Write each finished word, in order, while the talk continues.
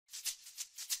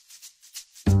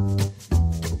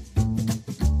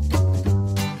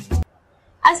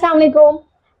अस्सलाम वालेकुम।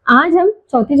 आज हम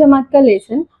चौथी जमात का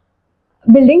लेसन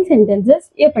बिल्डिंग सेंटेंसेस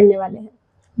ये पढ़ने वाले हैं,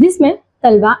 जिसमें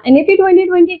तलबा NEP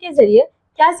 2020 के जरिए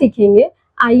क्या सीखेंगे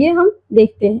आइए हम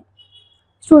देखते हैं।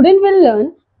 Student will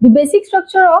learn the basic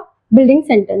structure of building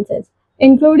sentences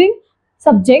including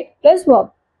subject plus verb.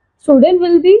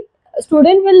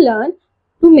 Student will learn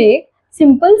to make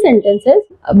simple sentences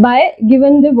by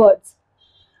given the words.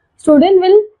 Student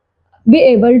will be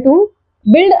able to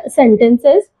build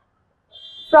sentences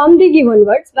from the given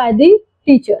words by the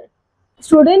teacher.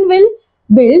 Student will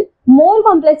build more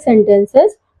complex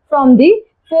sentences from the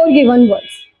four given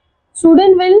words.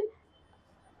 Student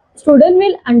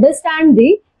will understand the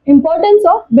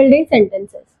importance of building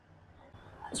sentences.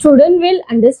 Student will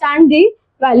understand the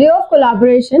value of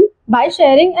collaboration by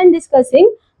sharing and discussing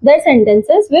their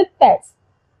sentences with peers.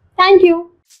 Thank you.